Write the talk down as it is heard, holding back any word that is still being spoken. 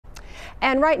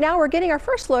And right now we're getting our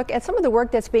first look at some of the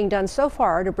work that's being done so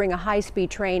far to bring a high-speed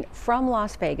train from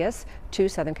Las Vegas to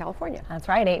Southern California. That's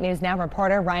right. 8 News Now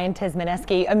reporter Ryan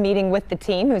Tismaneski meeting with the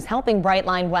team who's helping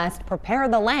Brightline West prepare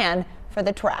the land for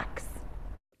the tracks.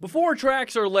 Before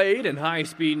tracks are laid and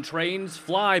high-speed trains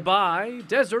fly by,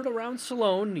 desert around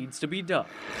Sloan needs to be dug.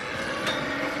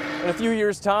 In a few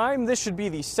years' time, this should be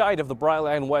the site of the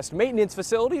Brightline West maintenance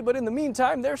facility, but in the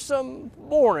meantime, there's some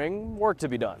boring work to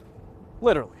be done.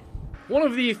 Literally. One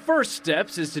of the first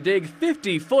steps is to dig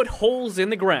 50-foot holes in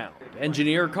the ground.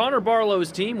 Engineer Connor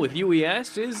Barlow's team with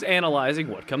UES is analyzing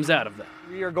what comes out of them.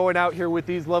 We are going out here with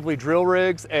these lovely drill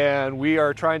rigs, and we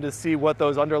are trying to see what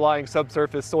those underlying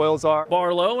subsurface soils are.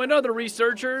 Barlow and other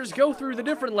researchers go through the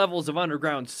different levels of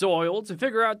underground soil to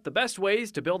figure out the best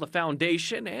ways to build a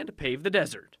foundation and pave the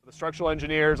desert. The structural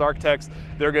engineers, architects,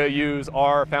 they're going to use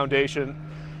our foundation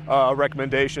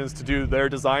recommendations to do their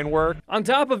design work. On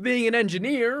top of being an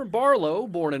engineer, Barlow,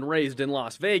 born and raised in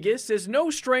Las Vegas, is no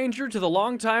stranger to the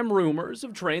longtime rumors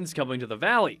of trains coming to the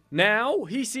valley. Now,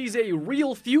 he sees a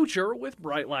real future with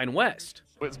Brightline West.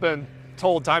 It's been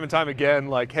told time and time again,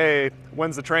 like, hey,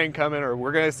 when's the train coming? Or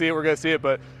we're going to see it.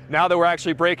 But now that we're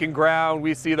actually breaking ground,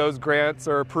 we see those grants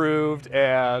are approved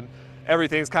and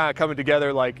everything's kind of coming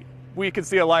together. Like, we can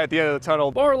see a light at the end of the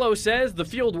tunnel. Barlow says the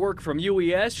field work from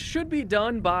UES should be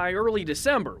done by early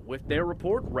December, with their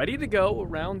report ready to go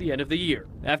around the end of the year.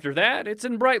 After that, it's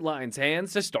in Brightline's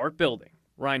hands to start building.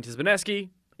 Ryan Tismaneski,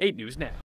 8 News Now.